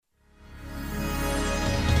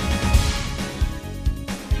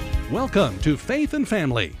Welcome to Faith and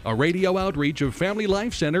Family, a radio outreach of Family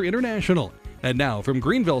Life Center International. And now from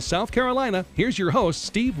Greenville, South Carolina, here's your host,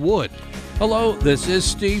 Steve Wood. Hello, this is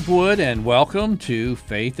Steve Wood, and welcome to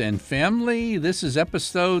Faith and Family. This is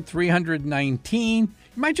episode 319.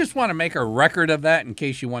 You might just want to make a record of that in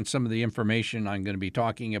case you want some of the information I'm going to be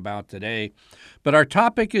talking about today. But our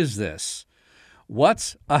topic is this: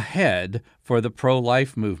 what's ahead for the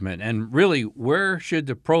pro-life movement? And really, where should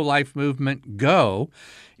the pro-life movement go?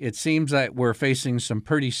 It seems that we're facing some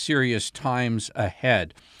pretty serious times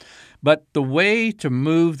ahead. But the way to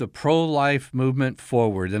move the pro-life movement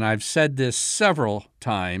forward, and I've said this several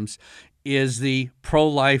times, is the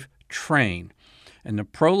pro-life train. And the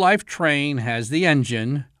pro-life train has the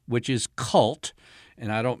engine, which is cult.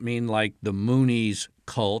 And I don't mean like the Moonies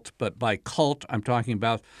cult, but by cult, I'm talking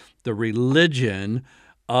about the religion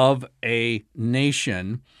of a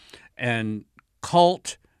nation. And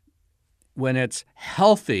cult, when it's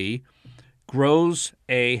healthy, grows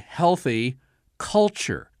a healthy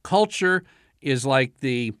culture. Culture is like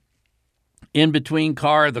the in-between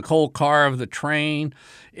car, the coal car of the train.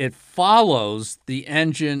 It follows the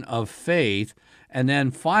engine of faith. And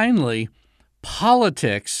then finally,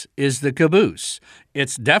 politics is the caboose.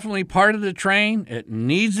 It's definitely part of the train. It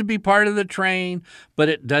needs to be part of the train, but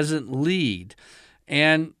it doesn't lead.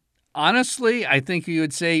 And honestly, I think you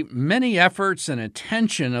would say many efforts and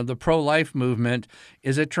attention of the pro-life movement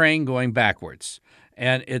is a train going backwards.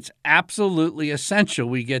 And it's absolutely essential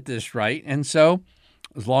we get this right. And so,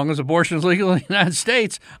 as long as abortion is legal in the United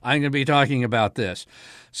States, I'm going to be talking about this.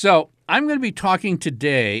 So, I'm going to be talking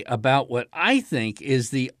today about what I think is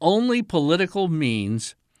the only political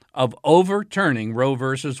means of overturning Roe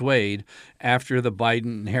versus Wade after the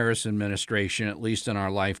Biden-Harris administration, at least in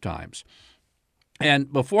our lifetimes.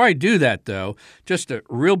 And before I do that, though, just a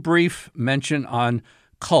real brief mention on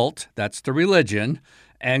cult, that's the religion,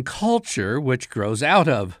 and culture, which grows out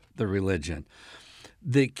of the religion.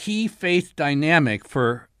 The key faith dynamic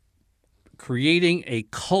for creating a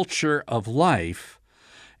culture of life,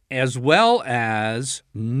 as well as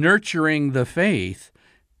nurturing the faith,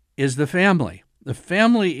 is the family. The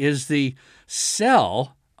family is the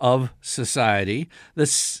cell of society.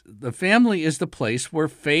 The family is the place where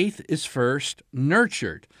faith is first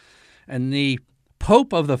nurtured. And the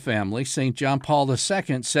Pope of the family, St. John Paul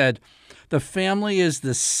II, said, "The family is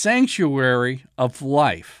the sanctuary of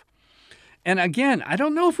life." And again, I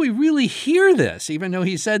don't know if we really hear this, even though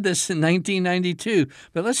he said this in 1992,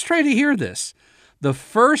 but let's try to hear this. The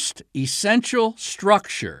first essential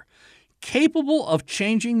structure capable of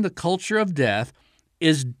changing the culture of death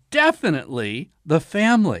is definitely the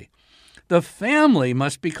family. The family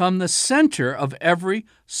must become the center of every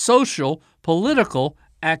social, political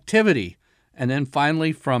activity. And then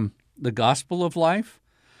finally, from the Gospel of Life,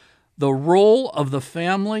 the role of the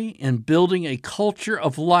family in building a culture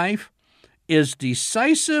of life is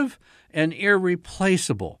decisive and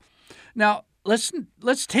irreplaceable. Now, let's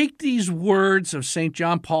take these words of St.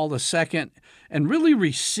 John Paul II and really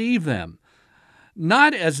receive them,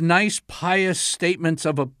 not as nice, pious statements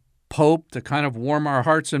of a pope to kind of warm our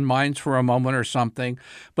hearts and minds for a moment or something,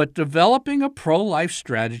 but developing a pro-life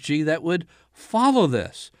strategy that would follow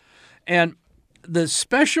this. And the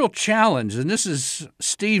special challenge, and this is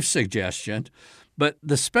Steve's suggestion, but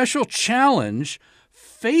the special challenge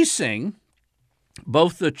facing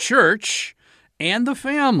both the church and the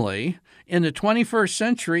family in the 21st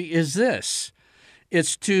century is this: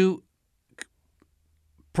 it's to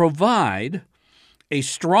provide a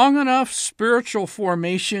strong enough spiritual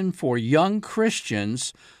formation for young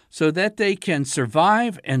Christians so that they can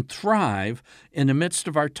survive and thrive in the midst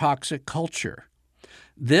of our toxic culture.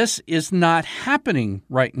 This is not happening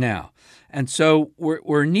right now. And so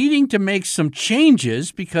we're needing to make some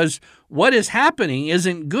changes because what is happening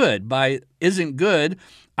isn't good. By isn't good,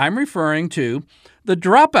 I'm referring to the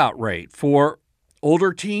dropout rate for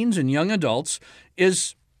older teens and young adults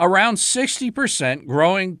is around 60%,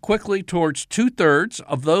 growing quickly towards 2/3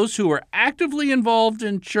 of those who are actively involved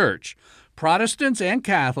in church, Protestants and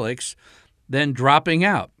Catholics, then dropping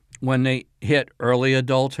out when they hit early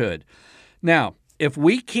adulthood. Now, if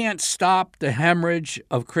we can't stop the hemorrhage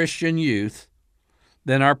of Christian youth,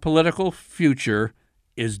 then our political future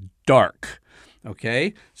is dark.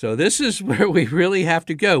 Okay? So this is where we really have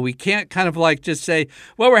to go. We can't kind of like just say,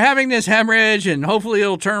 well, we're having this hemorrhage and hopefully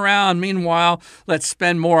it'll turn around. Meanwhile, let's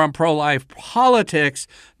spend more on pro-life politics.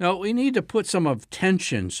 No, we need to put some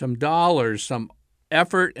attention, some dollars, some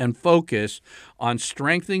effort and focus on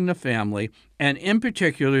strengthening the family, and in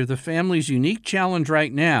particular, the family's unique challenge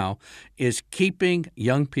right now is keeping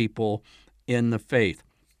young people in the faith.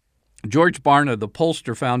 George Barna, the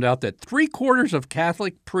pollster, found out that 3/4 of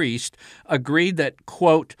Catholic priests agreed that,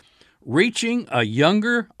 quote, reaching a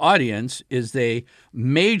younger audience is a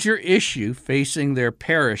major issue facing their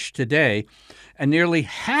parish today, and nearly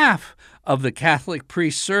half of the Catholic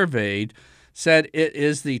priests surveyed said it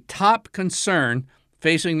is the top concern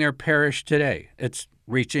facing their parish today. It's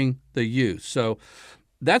reaching the youth. So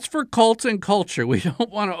that's for cults and culture. We don't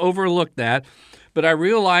want to overlook that. But I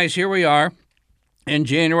realize here we are in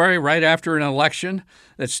January, right after an election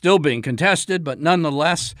that's still being contested, but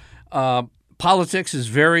nonetheless, politics is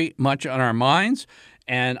very much on our minds.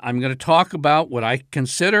 And I'm going to talk about what I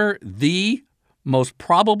consider the most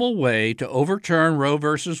probable way to overturn Roe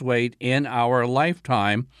versus Wade in our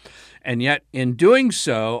lifetime. And yet, in doing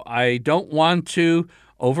so, I don't want to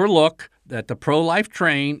overlook that the pro-life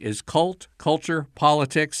train is cult, culture,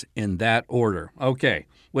 politics in that order. Okay,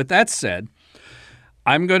 with that said,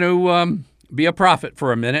 I'm going to be a prophet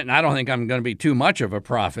for a minute, and I don't think I'm going to be too much of a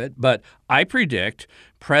prophet, but I predict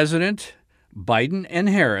President Biden and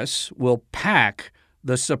Harris will pack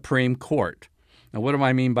the Supreme Court. Now, what do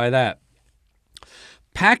I mean by that?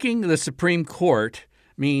 Packing the Supreme Court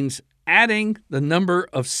means adding the number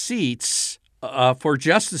of seats for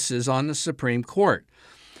justices on the Supreme Court.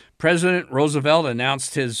 President Roosevelt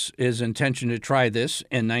announced his intention to try this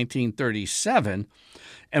in 1937,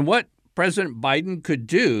 and what President Biden could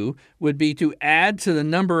do would be to add to the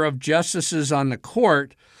number of justices on the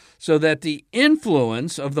court so that the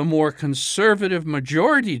influence of the more conservative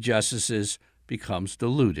majority justices becomes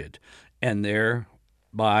diluted, and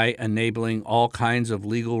thereby enabling all kinds of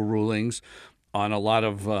legal rulings on a lot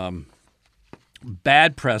of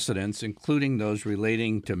bad precedents, including those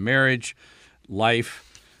relating to marriage, life,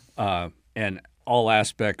 and all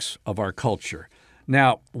aspects of our culture.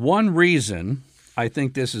 Now, one reason I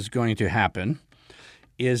think this is going to happen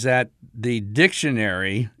is that the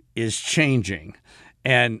dictionary is changing,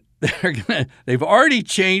 and they've already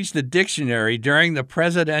changed the dictionary during the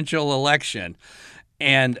presidential election,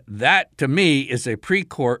 and that, to me, is a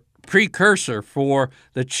precursor for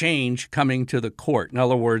the change coming to the court. In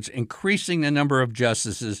other words, increasing the number of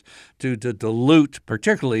justices to dilute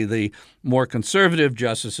particularly the more conservative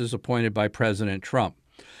justices appointed by President Trump.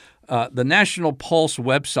 The National Pulse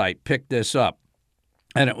website picked this up,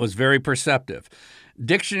 and it was very perceptive.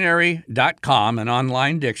 Dictionary.com, an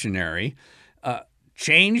online dictionary,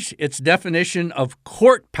 changed its definition of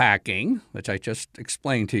court packing, which I just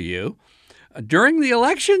explained to you, during the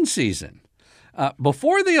election season.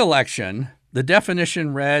 Before the election, the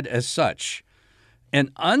definition read as such: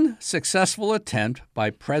 an unsuccessful attempt by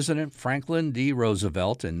President Franklin D.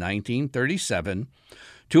 Roosevelt in 1937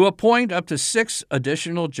 to appoint up to 6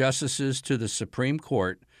 additional justices to the Supreme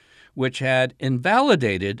Court, which had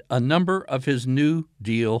invalidated a number of his New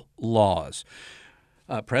Deal laws.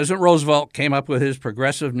 President Roosevelt came up with his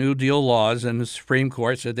progressive New Deal laws, and the Supreme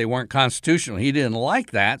Court said they weren't constitutional. He didn't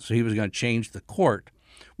like that, so he was going to change the court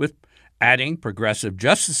with adding progressive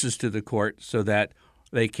justices to the court so that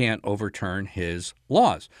they can't overturn his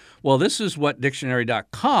laws. Well, this is what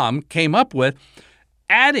Dictionary.com came up with,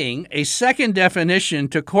 adding a second definition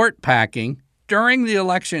to court packing during the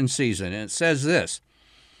election season. And it says this: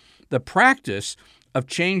 the practice of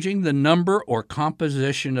changing the number or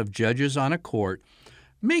composition of judges on a court,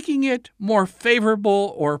 making it more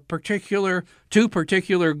favorable or to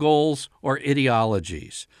particular goals or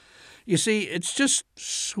ideologies. You see, it's just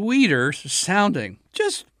sweeter sounding,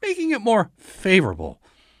 just making it more favorable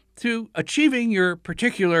to achieving your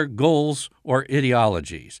particular goals or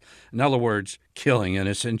ideologies. In other words, killing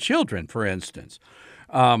innocent children, for instance.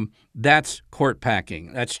 That's court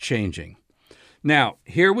packing. That's changing. Now,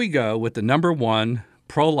 here we go with the number one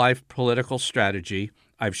pro-life political strategy.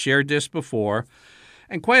 I've shared this before,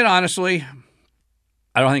 and quite honestly,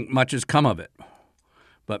 I don't think much has come of it.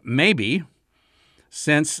 But maybe,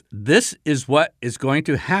 since this is what is going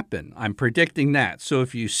to happen, I'm predicting that. So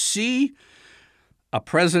if you see a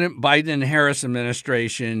President Biden and Harris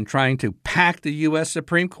administration trying to pack the U.S.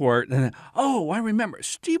 Supreme Court, then, oh, I remember,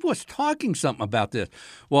 Steve was talking something about this.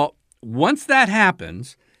 Well, once that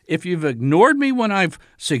happens, if you've ignored me when I've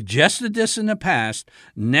suggested this in the past,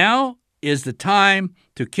 now is the time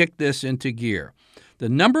to kick this into gear. The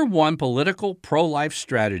number one political pro-life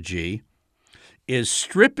strategy is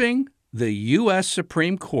stripping the U.S.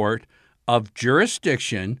 Supreme Court of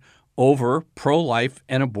jurisdiction over pro-life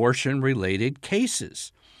and abortion-related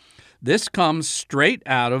cases. This comes straight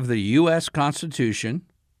out of the U.S. Constitution,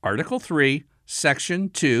 Article 3, Section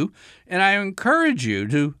 2, and I encourage you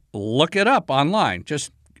to look it up online.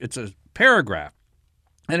 It's a paragraph.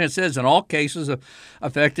 And it says in all cases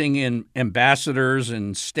affecting ambassadors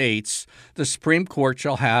and states, the Supreme Court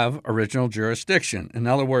shall have original jurisdiction. In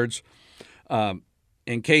other words,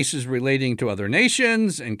 in cases relating to other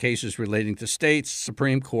nations, in cases relating to states,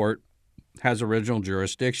 Supreme Court has original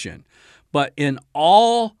jurisdiction. But in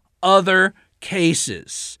all other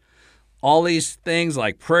cases, all these things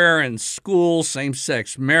like prayer in schools,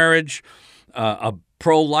 same-sex marriage,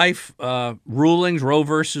 pro-life rulings, Roe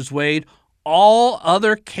versus Wade, all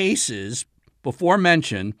other cases before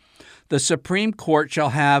mentioned, the Supreme Court shall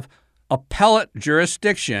have appellate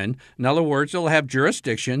jurisdiction. In other words, they'll have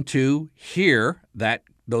jurisdiction to hear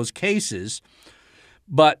those cases,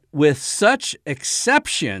 but with such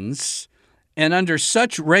exceptions and under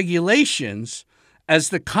such regulations as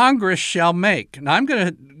the Congress shall make. Now, I'm going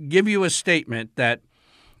to give you a statement that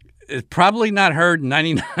is probably not heard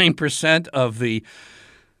 99% of the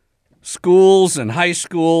schools and high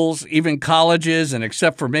schools, even colleges, and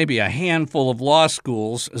except for maybe a handful of law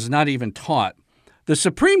schools, is not even taught. The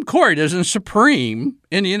Supreme Court isn't supreme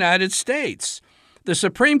in the United States. The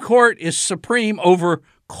Supreme Court is supreme over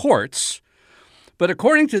courts, but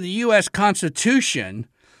according to the U.S. Constitution,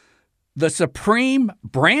 the supreme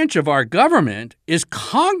branch of our government is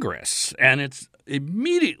Congress, and it's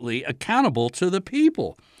immediately accountable to the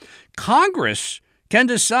people. Congress can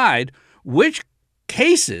decide which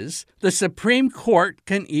cases the Supreme Court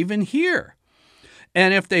can even hear.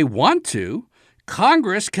 And if they want to,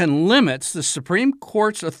 Congress can limit the Supreme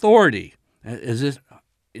Court's authority. Does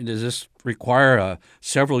this require a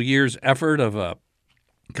several years effort of a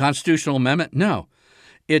constitutional amendment? No.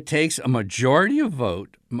 It takes a majority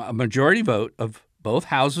vote of both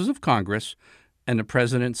houses of Congress and the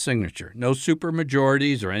president's signature. No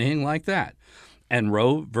supermajorities or anything like that. And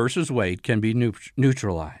Roe versus Wade can be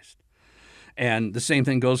neutralized. And the same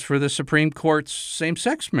thing goes for the Supreme Court's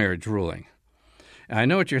same-sex marriage ruling. And I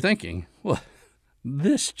know what you're thinking. Well,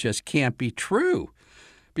 this just can't be true.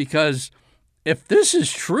 Because if this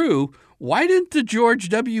is true, why didn't the George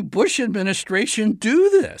W. Bush administration do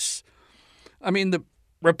this? I mean, the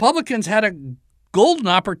Republicans had a golden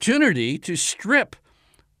opportunity to strip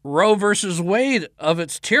Roe versus Wade of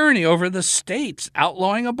its tyranny over the states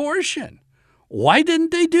outlawing abortion. Why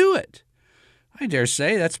didn't they do it? I dare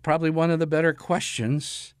say that's probably one of the better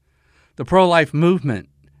questions the pro-life movement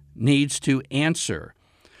needs to answer,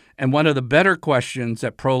 and one of the better questions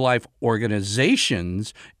that pro-life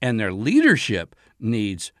organizations and their leadership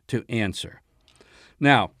needs to answer.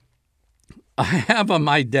 Now, I have on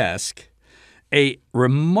my desk a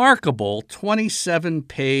remarkable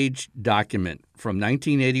 27-page document from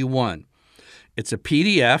 1981. It's a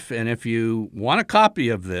PDF, and if you want a copy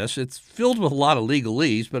of this, it's filled with a lot of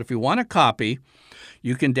legalese, but if you want a copy,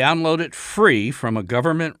 you can download it free from a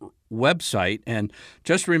government website. And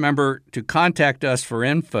just remember to contact us for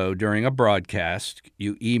info during a broadcast.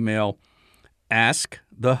 You email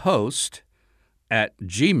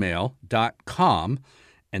askthehost@gmail.com,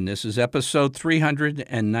 and this is episode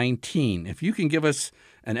 319. If you can give us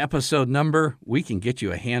an episode number, we can get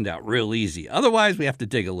you a handout real easy. Otherwise, we have to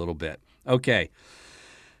dig a little bit. Okay.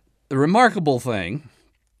 The remarkable thing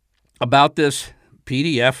about this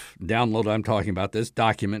PDF download I'm talking about, this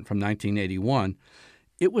document from 1981,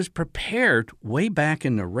 it was prepared way back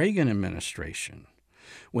in the Reagan administration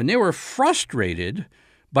when they were frustrated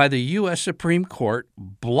by the U.S. Supreme Court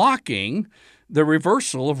blocking the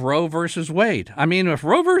reversal of Roe versus Wade. I mean, if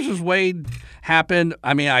Roe versus Wade happened,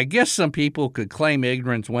 I guess some people could claim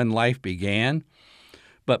ignorance when life began.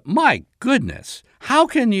 But my goodness, how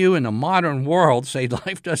can you in a modern world say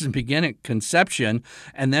life doesn't begin at conception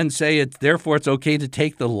and then say therefore it's okay to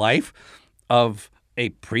take the life of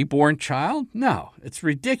a preborn child? No, it's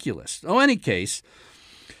ridiculous. In any case,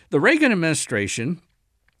 the Reagan administration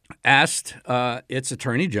asked its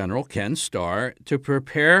Attorney General, Ken Starr, to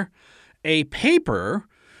prepare a paper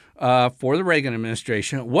for the Reagan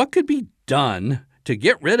administration. What could be done to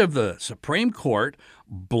get rid of the Supreme Court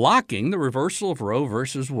blocking the reversal of Roe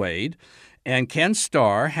versus Wade? And Ken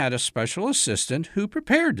Starr had a special assistant who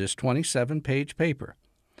prepared this 27-page paper.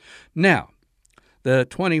 Now, the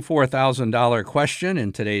 $24,000 question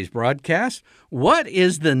in today's broadcast, what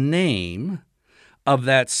is the name of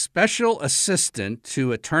that special assistant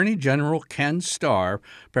to Attorney General Ken Starr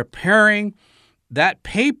preparing that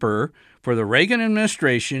paper for the Reagan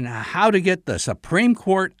administration, how to get the Supreme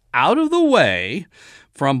Court out of the way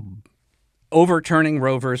from overturning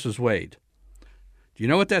Roe versus Wade? Do you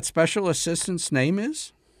know what that special assistant's name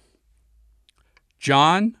is?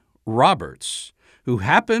 John Roberts, who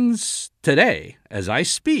happens today, as I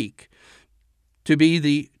speak, to be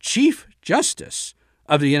the Chief Justice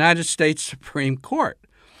of the United States Supreme Court.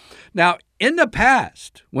 Now, in the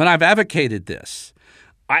past, when I've advocated this,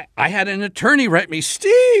 I had an attorney write me,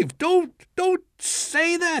 Steve, don't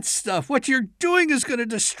say that stuff. What you're doing is going to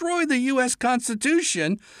destroy the U.S.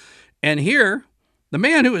 Constitution. And here, the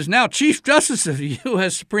man who is now Chief Justice of the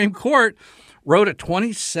U.S. Supreme Court wrote a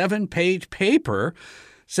 27-page paper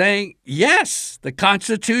saying, yes, the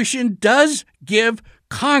Constitution does give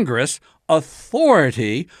Congress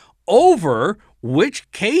authority over which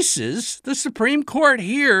cases the Supreme Court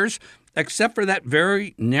hears, except for that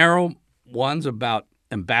very narrow ones about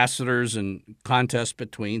ambassadors and contests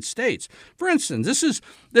between states. For instance,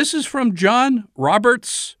 this is from John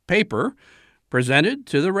Roberts' paper presented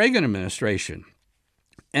to the Reagan administration.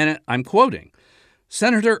 And I'm quoting,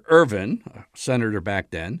 Senator Ervin, senator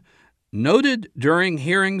back then, noted during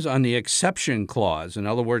hearings on the exception clause, in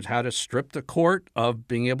other words, how to strip the court of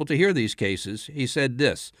being able to hear these cases, he said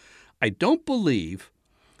this, I don't believe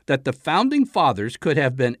that the Founding Fathers could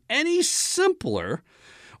have been any simpler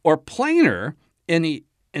or plainer in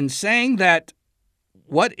saying that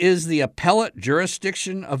what is the appellate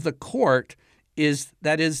jurisdiction of the court is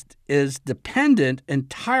dependent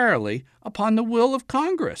entirely upon the will of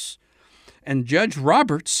Congress. And Judge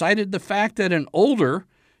Roberts cited the fact that an older,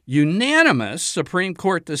 unanimous Supreme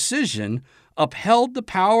Court decision upheld the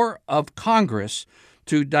power of Congress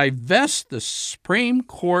to divest the Supreme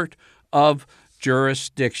Court of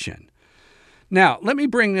jurisdiction. Now, let me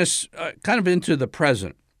bring this kind of into the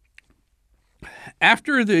present.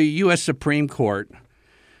 After the U.S. Supreme Court,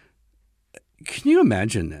 can you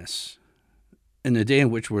imagine this in the day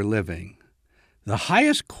in which we're living? The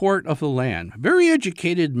highest court of the land, very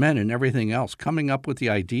educated men and everything else, coming up with the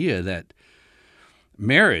idea that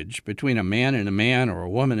marriage between a man and a man or a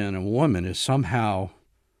woman and a woman is somehow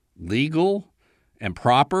legal and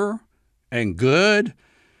proper and good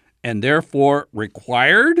and therefore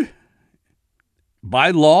required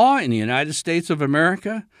by law in the United States of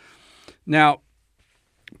America. Now,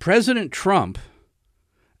 President Trump,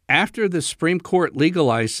 after the Supreme Court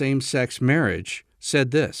legalized same-sex marriage,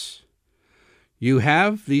 said this, you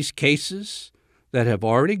have these cases that have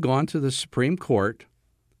already gone to the Supreme Court,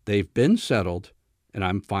 they've been settled, and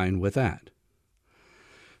I'm fine with that.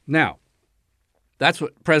 Now, that's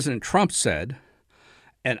what President Trump said,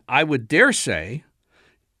 and I would dare say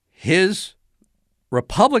his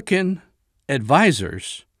Republican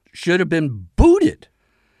advisors should have been booted.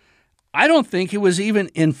 I don't think he was even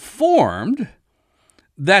informed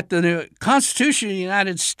that the Constitution of the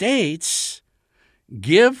United States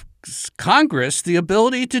gives Congress the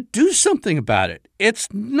ability to do something about it. It's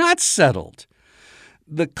not settled.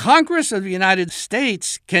 The Congress of the United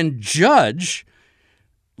States can judge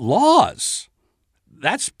laws.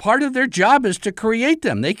 That's part of their job, is to create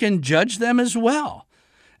them. They can judge them as well.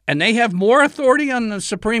 And they have more authority on the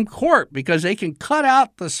Supreme Court because they can cut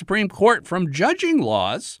out the Supreme Court from judging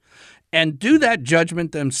laws and do that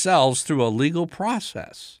judgment themselves through a legal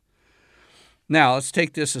process. Now, let's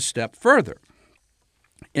take this a step further.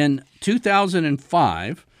 In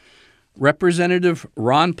 2005, Representative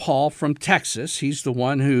Ron Paul from Texas, he's the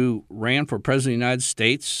one who ran for president of the United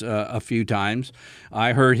States a few times.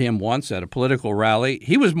 I heard him once at a political rally.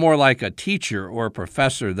 He was more like a teacher or a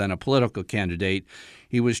professor than a political candidate.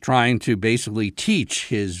 He was trying to basically teach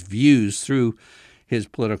his views through his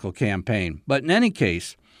political campaign. But in any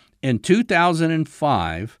case, in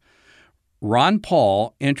 2005, Ron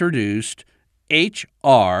Paul introduced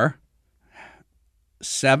H.R.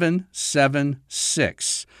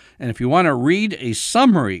 776. And if you want to read a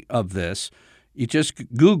summary of this, you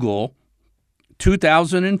just Google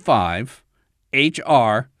 2005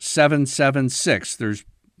 H.R. 776. There's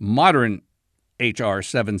modern H.R.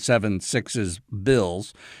 776's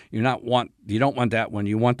bills. You don't want that one.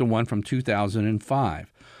 You want the one from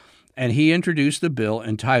 2005. And he introduced the bill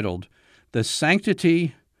entitled the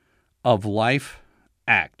Sanctity of Life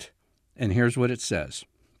Act. And here's what it says.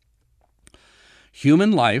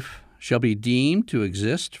 Human life shall be deemed to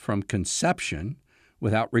exist from conception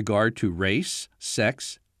without regard to race,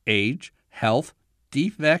 sex, age, health,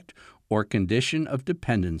 defect, or condition of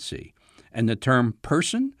dependency. And the term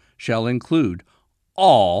person shall include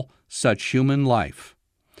all such human life.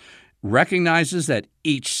 Recognizes that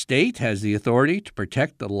each state has the authority to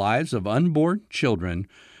protect the lives of unborn children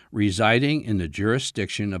residing in the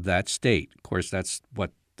jurisdiction of that state. Of course, that's what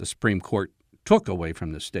the Supreme Court took away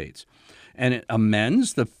from the states. And it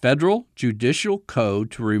amends the federal judicial code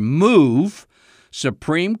to remove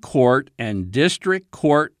Supreme Court and district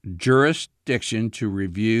court jurisdiction to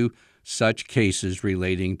review such cases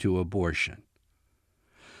relating to abortion.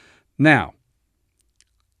 Now,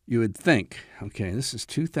 you would think, okay, this is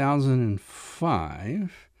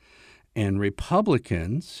 2005, and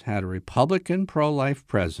Republicans had a Republican pro-life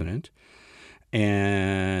president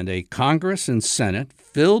and a Congress and Senate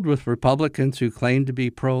filled with Republicans who claimed to be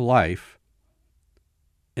pro-life,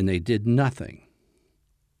 and they did nothing.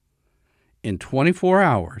 In 24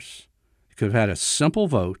 hours, you could have had a simple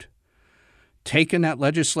vote, taken that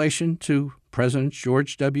legislation to President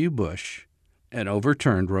George W. Bush, and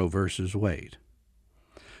overturned Roe versus Wade.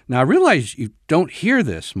 Now, I realize you don't hear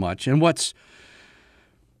this much, and what's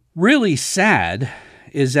really sad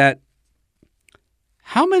is that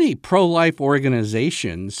how many pro-life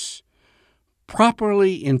organizations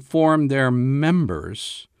properly inform their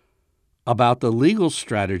members about the legal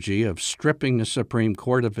strategy of stripping the Supreme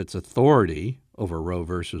Court of its authority over Roe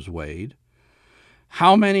versus Wade?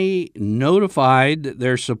 How many notified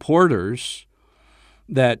their supporters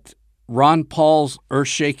that Ron Paul's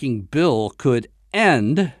earth-shaking bill could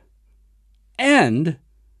end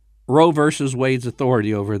Roe versus Wade's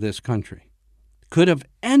authority over this country? Could have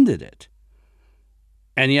ended it.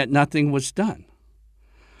 And yet nothing was done.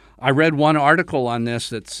 I read one article on this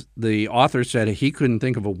that's the author said he couldn't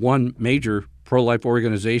think of one major pro-life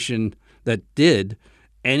organization that did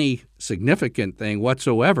any significant thing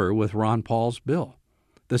whatsoever with Ron Paul's bill,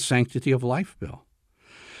 the Sanctity of Life bill.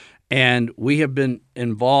 And we have been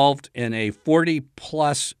involved in a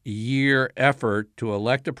 40-plus year effort to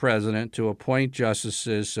elect a president, to appoint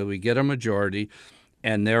justices so we get a majority,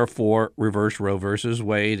 and therefore reverse Roe versus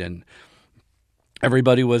Wade. And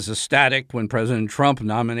everybody was ecstatic when President Trump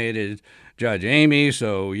nominated Judge Amy.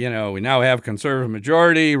 So, we now have conservative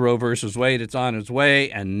majority, Roe versus Wade, it's on its way.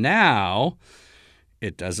 And now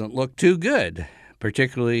it doesn't look too good,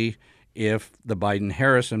 particularly if the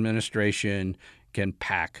Biden-Harris administration can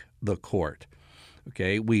pack the court.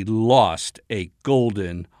 Okay, we lost a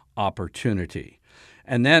golden opportunity.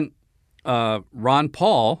 And then Ron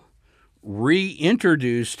Paul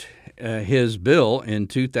reintroduced his bill in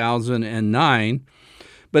 2009,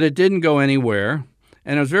 but it didn't go anywhere.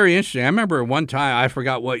 And it was very interesting. I remember one time, I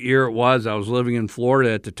forgot what year it was, I was living in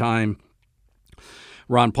Florida at the time.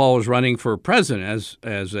 Ron Paul was running for president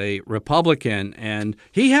as a Republican, and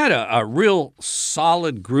he had a real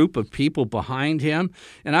solid group of people behind him.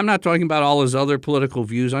 And I'm not talking about all his other political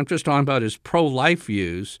views. I'm just talking about his pro-life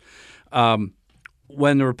views.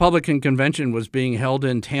 When the Republican convention was being held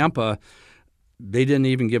in Tampa, they didn't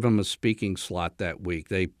even give him a speaking slot that week.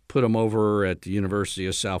 They put him over at the University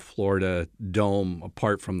of South Florida Dome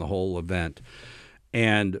apart from the whole event.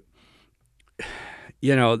 And,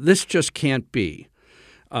 this just can't be.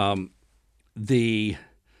 The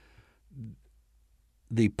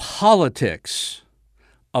politics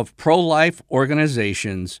of pro-life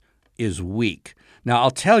organizations is weak. Now, I'll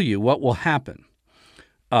tell you what will happen.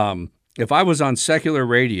 If I was on secular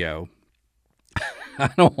radio, I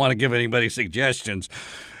don't want to give anybody suggestions,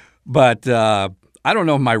 but I don't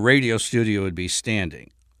know if my radio studio would be standing.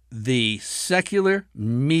 The secular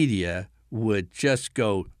media would just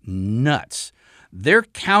go nuts. They're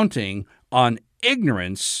counting on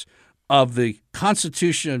ignorance of the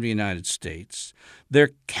Constitution of the United States.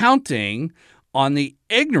 They're counting on the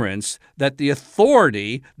ignorance that the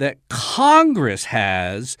authority that Congress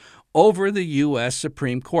has over the U.S.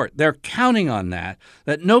 Supreme Court. They're counting on that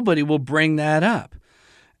nobody will bring that up.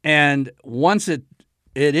 And once it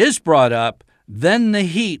is brought up, then the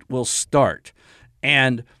heat will start.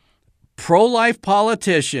 And pro-life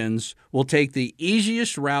politicians will take the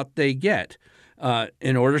easiest route they get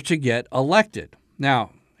in order to get elected.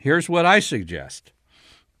 Now, here's what I suggest.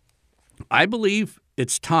 I believe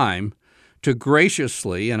it's time to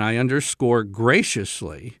graciously, and I underscore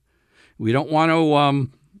graciously, we don't want to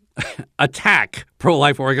attack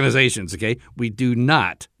pro-life organizations, okay? We do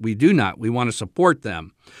not. We want to support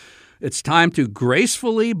them. It's time to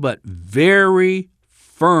gracefully but very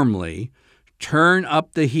firmly turn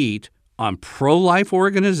up the heat on pro-life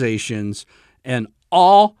organizations and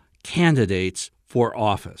all candidates for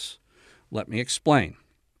office. Let me explain.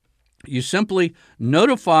 You simply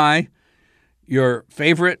notify your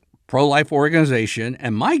favorite pro-life organization,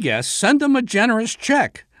 and my guess, send them a generous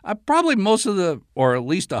check. Probably most of or at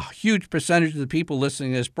least a huge percentage of the people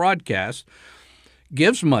listening to this broadcast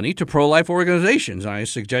gives money to pro-life organizations. I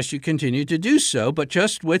suggest you continue to do so, but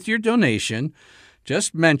just with your donation,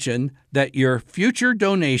 just mention that your future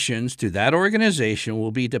donations to that organization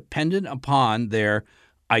will be dependent upon their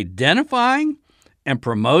identifying and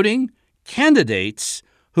promoting candidates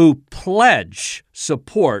who pledge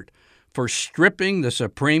support for stripping the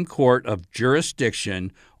Supreme Court of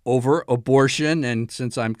jurisdiction over abortion, and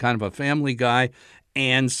since I'm kind of a family guy,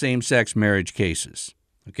 and same-sex marriage cases.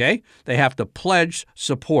 Okay? They have to pledge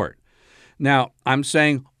support. Now, I'm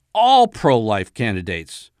saying all pro-life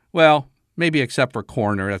candidates Well, maybe except for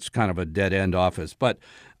coroner. That's kind of a dead-end office. But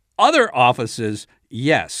other offices,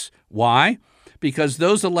 yes. Why? Because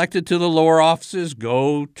those elected to the lower offices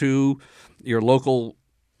go to your local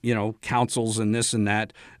councils and this and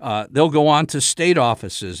that. They'll go on to state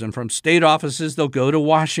offices, and from state offices, they'll go to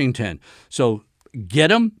Washington. So get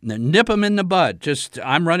them, nip them in the bud.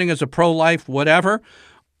 I'm running as a pro-life, whatever.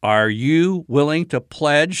 Are you willing to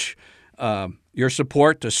pledge your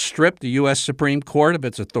support to strip the U.S. Supreme Court of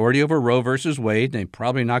its authority over Roe versus Wade? They're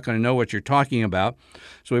probably not going to know what you're talking about.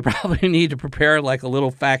 So we probably need to prepare like a little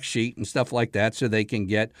fact sheet and stuff like that so they can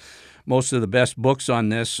get most of the best books on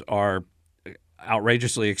this are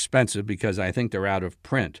outrageously expensive because I think they're out of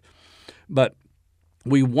print. But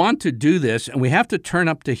we want to do this, and we have to turn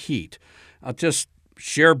up the heat. I'll just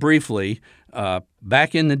share briefly,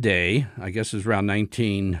 back in the day, I guess it was around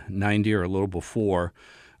 1990 or a little before,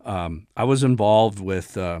 I was involved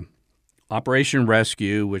with Operation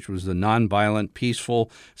Rescue, which was the nonviolent,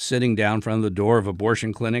 peaceful sitting down in front of the door of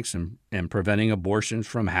abortion clinics and preventing abortions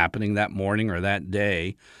from happening that morning or that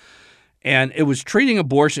day. And it was treating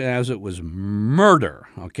abortion as it was murder,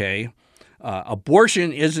 okay?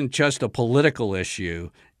 Abortion isn't just a political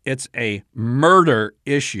issue. It's a murder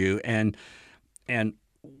issue. And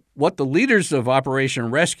what the leaders of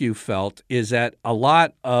Operation Rescue felt is that a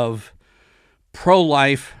lot of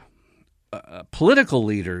pro-life political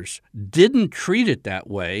leaders didn't treat it that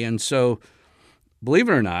way. And so, believe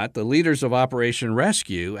it or not, the leaders of Operation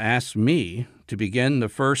Rescue asked me to begin the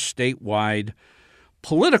first statewide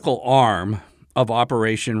political arm of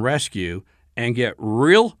Operation Rescue and get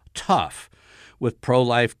real tough with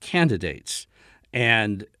pro-life candidates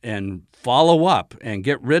and follow up and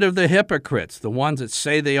get rid of the hypocrites, the ones that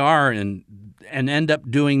say they are and end up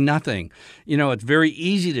doing nothing. It's very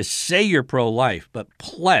easy to say you're pro-life, but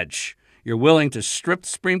pledge you're willing to strip the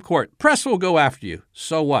Supreme Court. Press will go after you.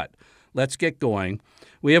 So what? Let's get going.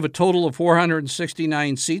 We have a total of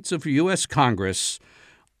 469 seats of U.S. Congress.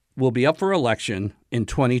 Will be up for election in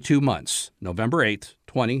 22 months, November 8th,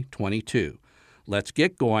 2022. Let's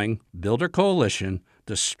get going, build a coalition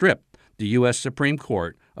to strip the U.S. Supreme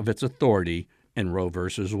Court of its authority in Roe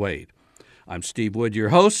versus Wade. I'm Steve Wood, your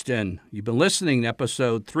host, and you've been listening to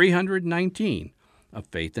episode 319 of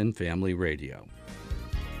Faith and Family Radio.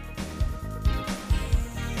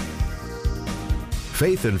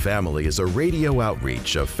 Faith and Family is a radio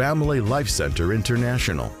outreach of Family Life Center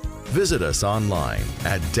International. Visit us online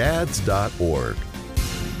at dads.org.